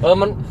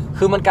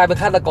มันกลายเป็น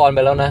ฆาตกรไป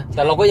แล้วนะแ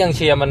ต่เราก็ยังเ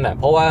ชียร์มันน่ะ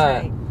เพราะว่า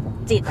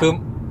จิตคือ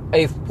ไ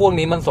อ้พวก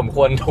นี้มันสมค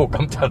วรถูกก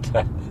ำจัด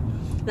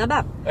แล้วแบ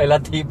บไอ้ลั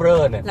ทธิเบอ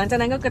ร์เนี่ยหลังจาก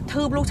นั้นก็กระ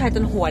ทืบลูกชายจ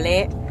นหัวเล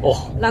ะ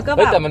แล้วก็แบ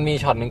บแต่มันมี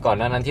ช็อตนึงก่อน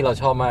นั้นที่เรา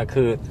ชอบมาก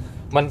คือ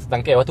มันสั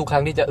งเกตว่าทุกครั้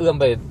งที่จะเอื้อม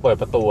ไปเปิด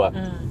ประตู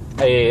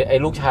ไอ้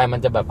ลูกชายมัน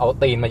จะแบบเอา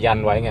ตีนมายัน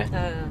ไว้ไง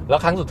แล้ว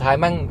ครั้งสุดท้าย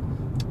มั่ง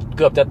เ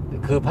กือบจะ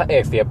คือพระเอ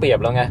กเสียเปรียบ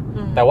แล้วไง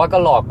แต่ว่าก็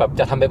หลอกแบบ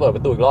จะทำไปเปิดป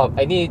ระตูอีกรอบไ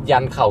อ้นี่ยั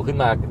นเข่าขึ้น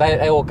มา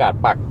ได้โอกาส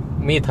ปัก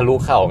มีดทะลุ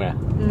เข่าไง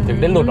ถึง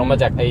ได้หลุดออกมา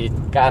จากไอ้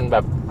การแบ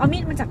บเอามี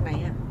ดมาจากไหน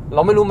อะเร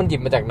าไม่รู้มันหยิ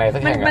บมาจากไหนสั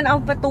กแห่งมันเอา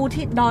ประตู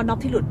ที่ดอน็อบ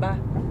ที่หลุดป่ะ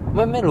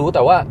ไม่รู้แ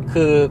ต่ว่า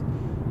คือ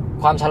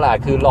ความฉลาด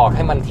คือหลอกใ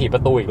ห้มันถีบปร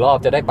ะตูอีกรอบ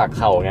จะได้ปัก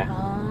เข่าไง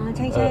ใ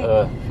ช่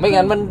ไม่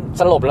งั้นมัน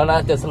สลบแล้วนะ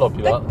จะสลบอ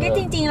ยู่แล้วจ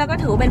ริงๆแล้วก็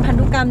ถือเป็นพัน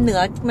ธุกรรมเหนื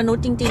อมนุษ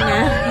ย์จริงๆน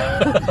ะ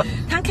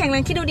ทั้งแข็งแร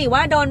งคิดดูดิว่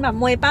าโดนแบบ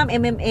มวยปั้ม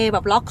MMA แบ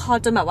บล็อกคอ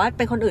จนแบบว่าเ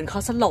ป็นคนอื่นเขา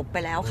สลบไป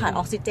แล้วขาดอ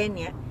อกซิเจน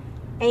เนี้ย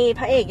ไอ้พ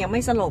ระเอกยังไ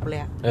ม่สลบเล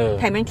ย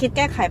แถมยังคิดแ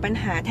ก้ไขปัญ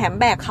หาแถม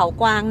แบกเขา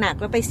กวางหนัก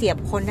แล้วไปเสียบ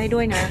คนได้ด้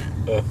วยนะ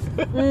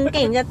เ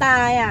ก่งจะต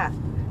ายอ่ะ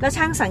แล้ว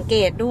ช่างสังเก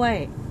ตด้วย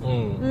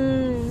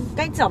ใก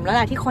ล้จบแล้วแห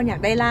ละที่คนอยา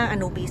กได้ร่างอ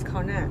นูบิสเขา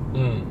น่ะ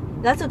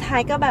แล้วสุดท้า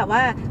ยก็แบบว่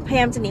าพยา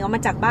ยามจะหนีออกม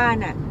าจากบ้าน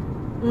น่ะ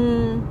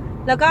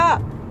แล้วก็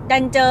ดั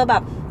นเจอแบ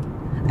บ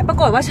ปรา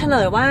กฏว่าเฉล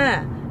ยว่า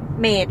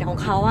เมดของ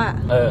เขาอ่ะ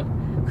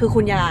คือ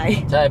คุณยาย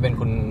ใช่เป็น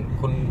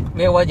คุณเ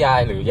รียกว่ายา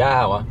ยหรือย่า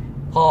วะ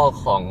พ่อ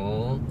ของ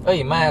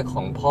แม่ข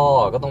องพ่อ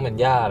ก็ต้องเป็น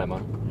ย่าแหละ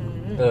มั้ง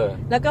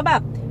แล้วก็แบ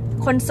บ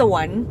คนสว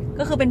น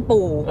ก็คือเป็น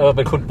ปู่เ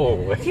ป็นคุณปู่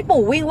ที่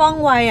ปู่วิ่งว่อง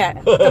ไวอ่ะ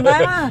จำได้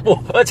ป่ะปู่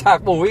ฉาก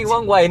ปู่วิ่งว่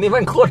องไวนี่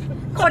มันค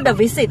นเดอะ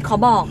วิสิตเขา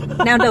บอก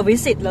แนวเดอะวิ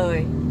สิตเลย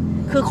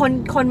คือ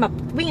คนแบบ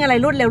วิ่งอะไร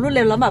รวดเร็ว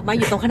แล้วแบบมาอ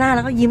ยู่ตรงข้างหน้าแ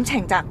ล้วก็ยิ้มแฉ่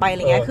งจากไปอะไ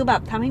รเงี้ยคือแบ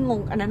บทำให้งง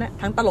อันนั้นนะ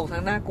ทั้งตลกทั้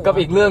งน่ากลัวกับ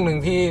อีกเรื่องนึง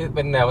ที่เ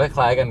ป็นแนวค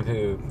ล้ายๆกันคื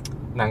อ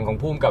หนังของ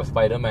พุ่มกับสไป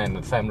เดอร์แมน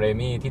แซมเร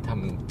มี่ที่ท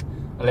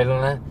ำอะไรแล้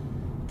วนะ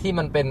ที่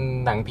มันเป็น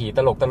หนังผีต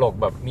ลก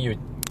แบบมีอยู่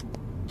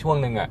ช่วง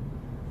นึงอ่ะ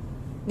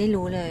ไม่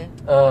รู้เลย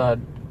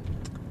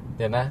เ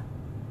ดี๋ยวนะ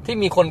ที่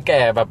มีคนแ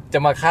ก่แบบจะ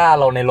มาฆ่า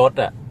เราในรถ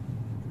อ่ะ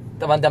แ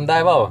ต่มันจำได้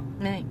เปล่า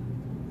ไม่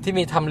ที่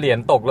มีทำเหรียญ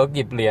ตกแล้วห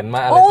ยิบเหรียญม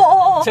าอะไร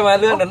ใช่ไหม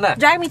เรื่องนั้นน่ะ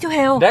Drag Me to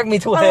Hell Drag Me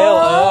to Hell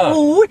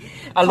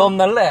อารมณ์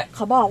นั้นแหละเข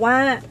าบอกว่า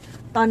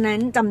ตอนนั้น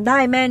จำได้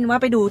แม่นว่า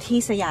ไปดูที่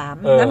สยาม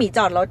แล้วมีจ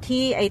อดรถ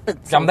ที่ไอ้ตึก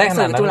จำได้ข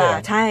นาดนั้นเลย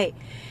ใช่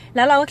แ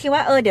ล้วเราก็คิดว่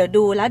าเดี๋ยว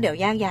ดูแล้วเดี๋ยว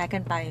แยกย้ายกั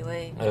นไปเว้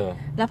ย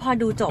แล้วพอ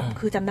ดูจบ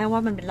คือจำได้ว่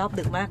ามันเป็นรอบ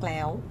ดึกมากแล้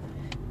ว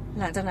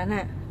หลังจากนั้น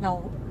น่ะเรา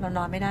น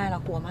อนไม่ได้เรา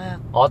กลัวมาก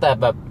แต่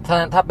แบบ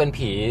ถ้าเป็น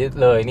ผี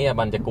เลยเนี่ย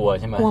มันจะกลัว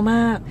ใช่ไหมกลัวม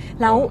าก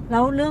แล้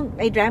วเรื่อง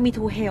ไอ้ Drag Me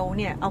to Hell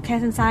เนี่ยเอาแค่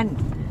สั้น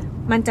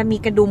ๆมันจะมี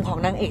กระดุมของ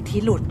นางเอก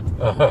ที่หลุด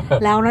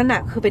แล้วนั่นน่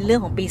ะคือเป็นเรื่อ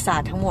งของปีศา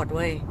จทั้งหมดเ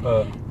ว้ย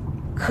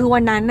คือวั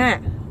นนั้นน่ะ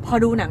พอ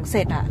ดูหนังเส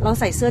ร็จอะเรา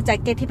ใส่เสื้อแจ็ค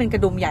เก็ตที่เป็นกร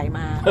ะดุมใหญ่ม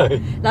า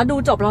แล้วดู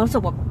จบเรารู้สึ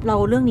กว่าเรา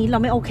เรื่องนี้เรา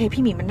ไม่โอเค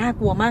พี่หมีมันน่า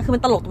กลัวมากคือมั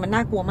นตลกแต่มันน่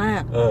ากลัวมา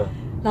ก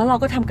แล้วเรา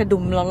ก็ทำกระดุ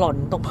มหล่น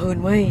ตรงพื้น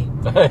เว้ย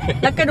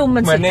แล้วกระดุม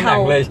มันสีเทา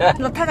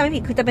แล้วถ้าจำไม่ผิ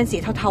ดคือจะเป็นสี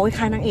เทาๆค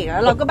ล้ายๆนางเอกแ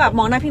ล้วเราก็แบบม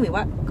องหน้าพี่หมี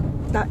ว่า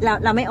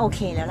เราไม่โอเค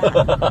แล้วล่ะ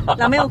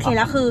เราไม่โอเคแ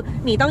ล้วคือ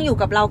หมีต้องอยู่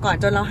กับเราก่อน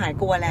จนเราหาย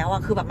กลัวแล้วอ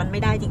ะคือแบบมันไม่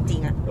ได้จริ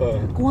งๆอะ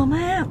กลัวม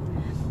าก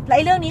และไ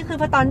อ้เรื่องนี้คือ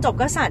พอตอนจบ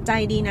ก็สะใจ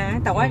ดีนะ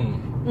แต่ว่า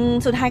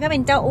สุดท้ายก็เป็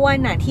นเจ้าอ้วน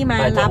น่ะที่มา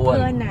รับเ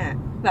พื่อนน่ะ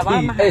แบบว่า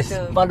มาหาเจ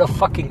อ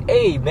motherfucking A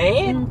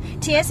man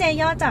TSA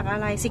ย่อจากอะ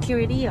ไร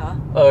security เหรอ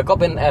ก็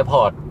เป็น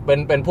airport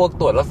เป็นพวก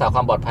ตรวจรักษาคว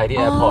ามปลอดภัยที่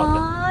airport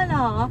เหร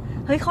อ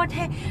เฮ้ยโคตรเ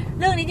ท่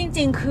เรื่องนี้จ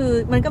ริงๆคือ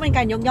มันก็เป็นก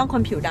ารยกย่องค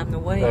นผิวดำน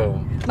ะเว้ย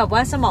แบบว่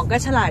าสมองก็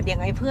ฉลาดอย่า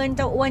งไอ้เพื่อนเ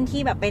จ้าอ้วน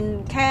ที่แบบเป็น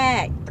แค่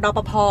รป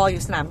ภอ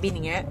ยู่สนามบินอ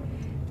ย่างเงี้ย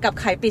กับ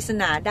ไขปริศ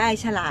นาได้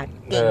ฉลาด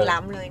เก่งล้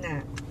ำเลยนะ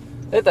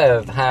แต่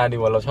ฮาดี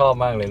ว่าเราชอบ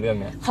มากเลยเรื่อง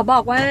เนี้ยเขาบอ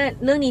กว่า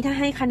เรื่องนี้ถ้า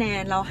ให้คะแน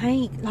นเราให้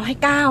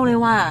9เลย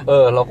ว่ะ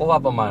เราก็ว่า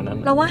ประมาณนั้น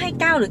เราว่าให้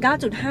9หรือ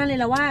 9.5 เลย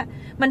แล้วว่า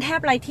มันแทบ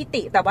ไรที่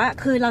ติแต่ว่า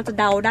คือเราจะ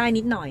เดาได้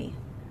นิดหน่อย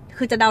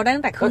คือจะเดาได้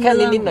ตั้งแต่ก็แค่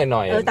นิดๆห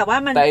น่อยๆแต่ว่า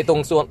มันแต่ตร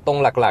งส่วนตรง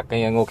หลัก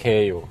ๆยังโอเค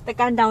อยู่แต่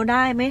การเดาไ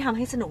ด้ไม่ทำใ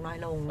ห้สนุกน้อย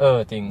ลง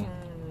จริง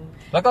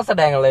แล้วก็แส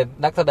ดงอะไร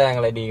นักแสดงอ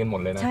ะไรดีกันหมด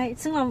เลยนะใช่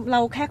ซึ่งเร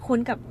าแค่คุ้น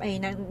กับไอ้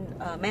นาง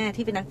แม่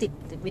ที่เป็นนักจิต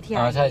วิทยา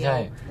ใช่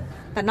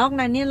แต่นอก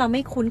นั้นเนี่ยเราไ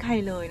ม่คุ้นใคร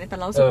เลยนะแต่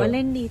เราสึกว่าเ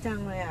ล่นดีจัง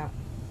เลยอ่ะ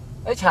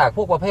ไอ้ฉากพ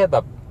วกประเภทแบ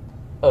บ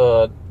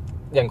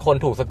อย่างคน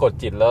ถูกสะกด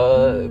จิตแล้ว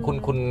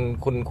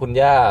คุณ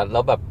ย่าแล้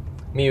วแบบ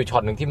มีอยู่ช็อ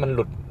ตหนึ่งที่มัน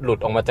หลุด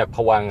ออกมาจากภ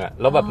วังค์อ่ะ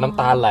แล้วแบบน้ำ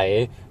ตาไหล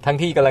ทั้ง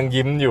ที่กำลัง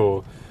ยิ้มอยู่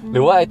ห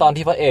รือว่าไอ้ตอน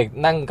ที่พระเอก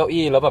นั่งเก้า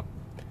อี้แล้วแบบ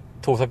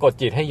ถูกสะกด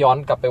จิตให้ย้อน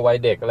กลับไปวัย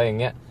เด็กอะไรอย่าง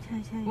เงี้ย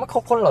ใช่มัน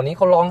คนเหล่านี้เ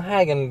ขาร้องไห้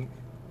กัน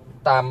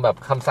ตามแบบ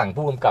คำสั่ง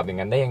ผู้กำกับอย่า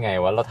งนั้นได้ยังไง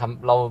วะ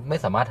เราไม่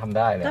สามารถทำไ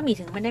ด้เลยก็มี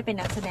ถึงไม่ได้เป็น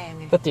นักแสดง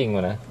ไงก็จริงว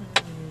ะนะ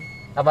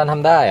อาบันท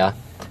ำได้เหรอ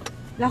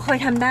เราเคย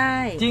ทำได้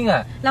จริงอ่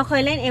ะเราเค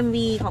ยเล่น MV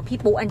ของพี่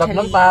ปุ๊อัญชลีแบบ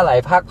น้ำตาไหล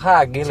พา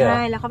กๆนี่เลยใ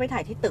ช่แล้วเขาไปถ่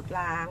ายที่ตึก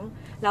ร้าง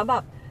แล้วแบ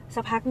บ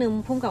สักพักนึง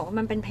พุ่งกับว่า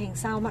มันเป็นเพลง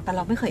เศร้ามากแต่เ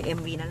ราไม่เคย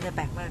MV นั้นเลยแ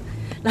ปลกมาก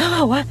แล้วบ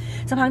อกว่า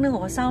สักพักนึงบ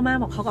อกว่าเศร้ามาก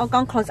บอกเขาก็เอากล้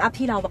อง close up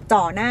ที่เราแบบ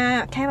จ่อหน้า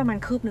แค่ประมาณ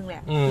คืบนึงแหล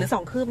ะหรือ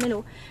2คืบไม่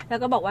รู้แล้ว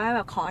ก็บอกว่าแบ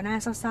บขอหน้า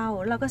เศร้า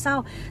ๆเราก็เศร้า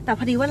แต่พ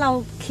อดีว่าเรา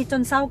คิดจ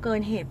นเศร้าเกิ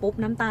นเหตุปุ๊บ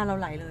น้ำตาเรา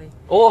ไหลเลย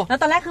โอ้แล้ว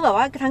ตอนแรกคือแบบ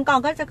ว่าทั้งกอง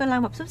ก็จะกำลัง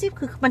แบบซุบซิบ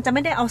คือมันจะไ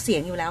ม่ได้เอาเสีย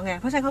งอยู่แล้วไง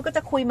เพราะฉะนั้นเขาก็จ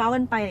ะคุยเมาส์กั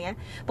นไปอย่างเงี้ย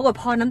ปรากฏ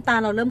พอน้ำตา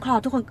เราเริ่มคลอ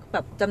ทุกคนแบ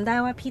บจำได้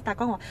ว่าพี่ตาก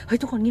ล้องบอกเฮ้ย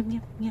ทุกคนเงีย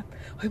บ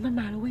เฮ้ยมัน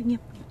มาแล้วเว้ยเงีย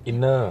บอิน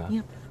เนอร์เงี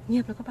ย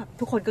บแล้วก็แบบ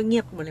ทุกคนก็เงี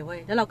ยบหมดเลยเว้ย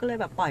แล้วเราก็เลย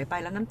แบบปล่อยไป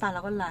แล้วน้ำตาเร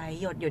าก็ไหล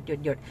หยด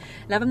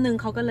แล้วแป๊บนึง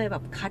เขาก็เลยแบ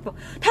บคัดบอก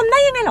ทำได้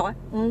ยังไงหรอ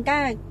ก็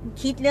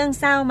คิดเรื่อง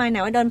เศร้ามาหน่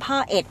ะว่าโดนพ่อ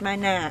เอ็ดมา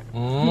น่ะ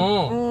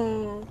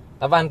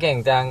ตะวันเก่ง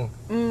จัง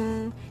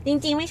จ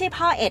ริงๆไม่ใช่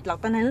พ่อเอ็ดหรอก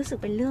ตอนนั้นรู้สึก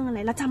เป็นเรื่องอะไร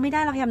เราจำไม่ได้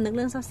เราพยายามนึกเ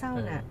รื่องเศร้า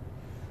ๆน่ะ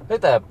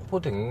แต่พูด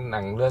ถึงหนั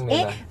งเรื่อง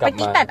นี้นะกลับ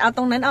มาตัดเอาต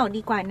รงนั้นออก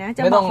ดีกว่านะจ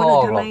ะบอกคนอื่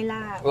นทำไมล่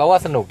ะเราว่า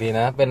สนุกดี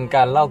นะเป็นก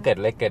ารเล่าเกร็ด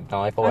เล็กเกร็ด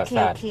น้อยประวัติศ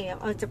าสตร์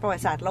จะประวั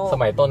ติศาสตร์โลกส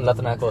มัยต้นรั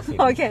ตนโกสินท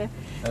ร์โอเค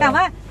แต่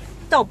ว่า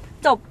จ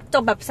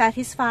บแบบ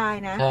satisfy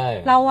นะ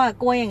เราอะ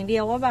กลัวอย่างเดี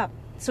ยวว่าแบบ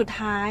สุด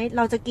ท้ายเ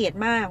ราจะเกลียด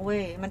มากเว้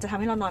ยมันจะทำ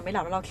ให้เรานอนไม่ห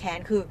ลับแล้วเราแค้น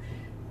คือ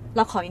เร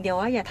าขออย่างเดียว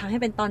ว่าอย่าทำให้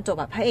เป็นตอนจบ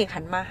แบบพระเอก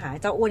หันมาหา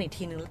เจ้าอ้วนอีก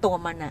ทีนึงแล้วตัว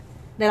มันอะ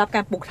ได้รับก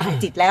ารปลุกถ่าย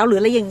จิตแล้วหรือ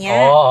อะไรอย่างเงี้ย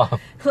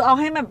คือเอา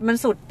ให้แบบมัน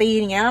สุดตี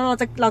อย่างเงี้ยแล้วเร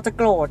าจะ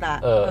โกรธอะ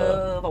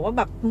บอกว่าแ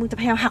บบมึงจะ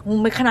พยายามหักมุม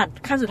ไปขนาด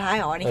ขั้นสุดท้าย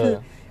หรอนี่คือ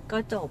ก็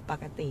จบป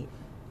กติ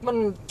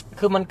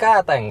มันกล้า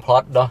แต่งพล็อ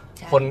ตเนาะ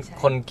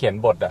คนเขียน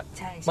บทอะ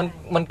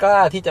มันกล้า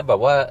ที่จะแบ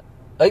บว่า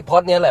พล็อ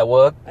ตเนี้ยแหละเ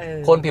วิร์ก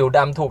คนผิวด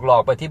ำถูกหลอ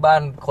กไปที่บ้า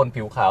นคน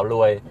ผิวขาวร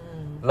วย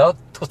แล้ว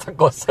ถูกส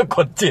ะก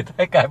ดจิตใ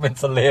ห้กลายเป็น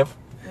สเลฟ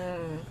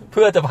เ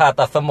พื่อจะผ่า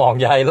ตัดสมอง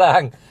ย้ายร่า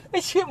งไอ้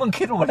เชี่ยมึง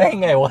คิดมาได้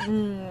ไงวะ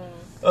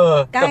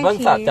แต่มัน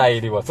สะใจ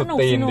ดีว่ะสุด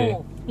ตีนดี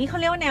นี่เขา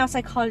เรียกว่าแนว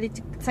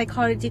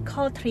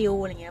psychological thrill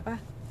อะไรเงี้ยป่ะ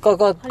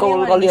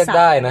ก็เรียก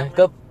ได้นะ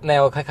ก็แน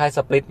วคล้ายๆส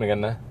ปลิตเหมือนกั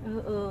นนะ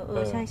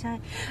ใช่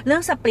เรื่อ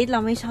งสปลิตเร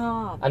าไม่ชอ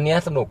บอันนี้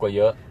สนุกกว่าเ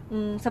ยอะ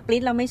สปลิ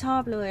ตเราไม่ชอ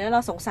บเลยแล้วเร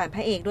าสงสารพ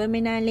ระเอกด้วยไ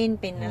ม่น่าเล่น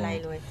เป็นอะไร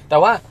เลยแต่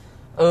ว่า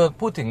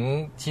พูดถึง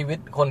ชีวิต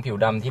คนผิว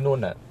ดำที่นู่น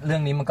อ่ะเรื่อ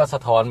งนี้มันก็สะ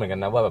ท้อนเหมือนกั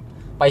นนะว่าแบบ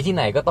ไปที่ไ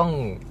หนก็ต้อง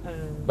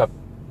แบบ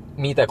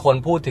มีแต่คน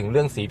พูดถึงเ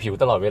รื่องสีผิว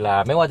ตลอดเวลา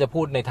ไม่ว่าจะ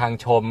พูดในทาง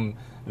ชม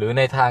หรือใ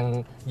นทาง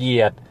เหยี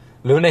ยด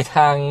หรือในท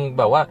าง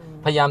แบบว่า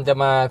พยายามจะ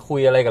มาคุย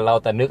อะไรกับเรา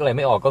แต่นึกอะไรไ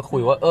ม่ออกก็คุ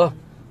ยว่า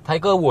ไท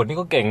เกอร์วูดนี่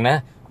ก็เก่งนะ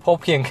เพราะ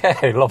เพียงแค่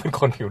เราเป็น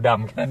คนผิวด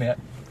ำแค่นี้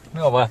นึ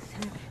กออกป่ะ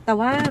แต่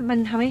ว่ามัน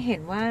ทำให้เห็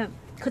นว่า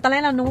คือตอนแร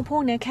กเรานึกว่าพว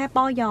กนี้แค่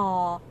ป้อยอ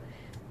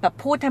แบบ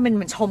พูดทำเป็นเห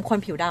มือนชมคน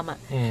ผิวดำอ่ะ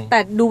แต่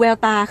ดูแวว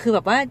ตาคือแบ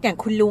บว่าอย่าง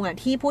คุณลุงอ่ะ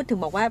ที่พูดถึง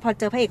บอกว่าพอ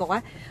เจอพระเอกบอกว่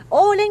าโ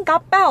อ้เล่นกอล์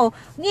ฟเปล่า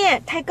เนี่ย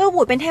ไทเกอร์วู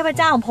ดเป็นเทพเ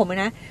จ้าของผมเล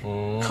ยนะ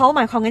เขาห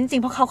มายความงั้นจริ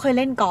งเพราะเขาเคย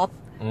เล่นกอล์ฟ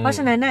เพราะฉ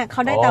ะนั้นน่ะเข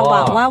าได้แต่ห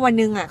วังว่าวัน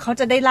นึงอ่ะเขา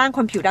จะได้ร่างค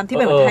นผิวดำที่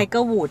เป็นเหมือนไทเก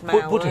อร์วูดมา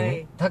พูดถึง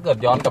ถ้าเกิด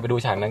ย้อนกลับไปดู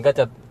ฉากนั้นก็จ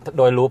ะโ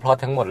ดยรู้พล็อต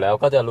ทั้งหมดแล้ว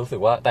ก็จะรู้สึก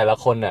ว่าแต่ละ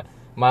คนน่ะ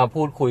มา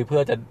พูดคุยเพื่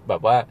อจะแบ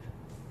บว่า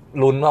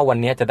ลุ้นว่าวัน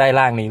นี้จะได้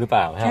ร่างนี้หรือเป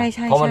ล่าใ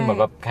ช่เพราะมันเหมือน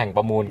แบบแข่งป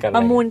ระมูลกัน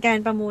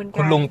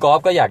คุณลุงกอล์ฟ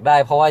ก็อยากได้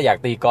เพราะว่าอยาก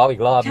ตีกอล์ฟอี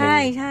กรอบนึง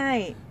ใช่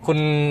คุณ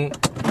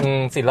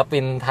ศิลปิ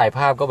นถ่ายภ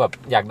าพก็แบบ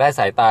อยากได้ส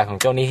ายตาของ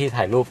เจ้านี้ที่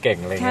ถ่ายรูปเก่ง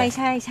อะไรเงี้ย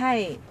ใช่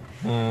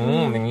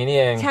อย่างนี้นี่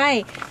เองใช่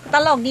ต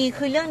ลกดี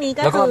คือเรื่องนี้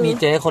ก็แล้วก็มี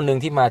เจ๊คนนึง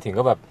ที่มาถึง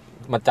ก็แบบ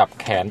มาจับ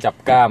แขนจับ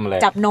กล้ามเล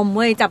ยจับนมเ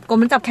ว้ยจับกลม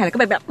มันจับแขนแล้วก็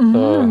แบบ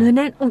เนื้อแ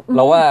น่นเ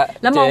ราว่า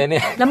เจ๊เนี่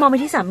ยแล้วมองไป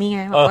ที่สามีไ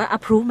งบอกว่า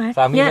approve มั้ยส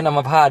ามีมันอัม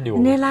พาตอยู่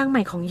เนี่ยร่างให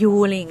ม่ของยู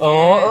อะไรอย่างเงี้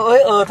ย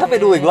ถ้าไป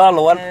ดูอีกรอบเร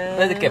าว่า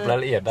น่าจะเก็บราย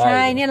ละเอียดได้ใ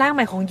ช่เนี่ยร่างให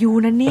ม่ของยู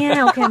นะเนี่ย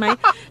โอเคมั้ย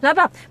แล้ว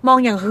แบบมอง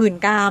อย่างหื่น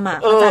กามอ่ะ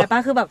เข้าใจป่ะ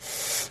คือแบบ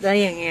อะไร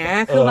อย่างเงี้ย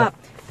คือแบบ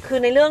คือ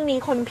ในเรื่องนี้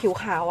คนผิว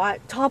ขาวอ่ะ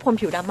ชอบคน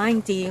ผิวดำมากจ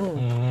ริง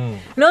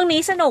ๆเรื่องนี้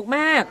สนุกม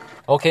าก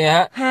โอเคฮ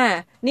ะ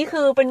นี่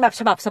คือเป็นแบบ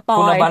ฉบับสปอย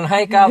คุณอบันให้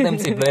9เต็ม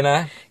10เลยนะ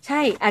ใช่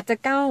อาจจะ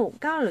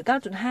9หรือ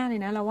 9.5 เลย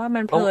นะเราว่ามั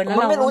นเพลินแล้วเ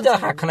ราไม่รู้จะ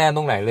หักคะแนนต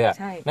รงไหนเลย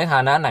ในฐา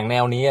นะหนังแน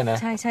วนี้นะ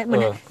ใช่ๆเห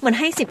มือน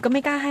ให้10ก็ไ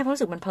ม่กล้าให้เพราะ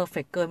รู้สึกมันเพอร์เฟ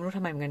คเกินไม่รู้ท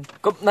ำไมเหมือนกัน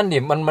ก็นั่นดิ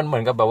มันเหมื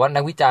อนกับแบบว่า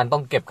นักวิจารณ์ต้อ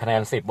งเก็บคะแน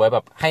น10ไว้แบ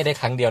บให้ได้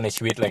ครั้งเดียวใน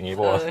ชีวิตอะไรอย่างงี้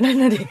ป่ะนั่น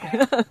น่ะดิ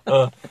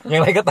อย่า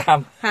งไรก็ตาม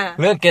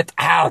เรื่อง Get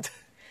Out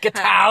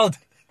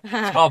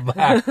ชอบม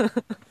าก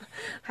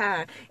ค่ะ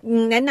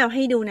แนะนำใ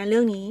ห้ดูนะเรื่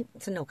องนี้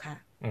สนุกค่ะ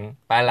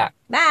ไปละ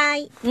บาย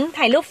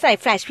ถ่ายรูปใส่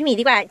แฟลชพี่หมี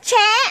ดีกว่าแช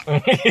ะ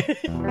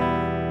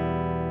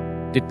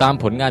ติดตาม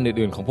ผลงาน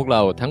อื่นๆของพวกเร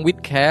าทั้ง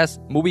Vidcast,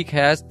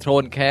 Moviecast,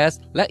 Thronecast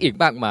และอีก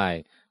มากมาย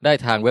ได้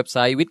ทางเว็บไซ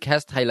ต์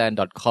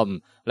vidcastthailand.com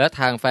และ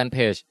ทางแฟนเพ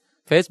จ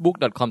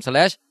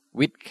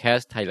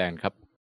facebook.com/vidcastthailand ครับ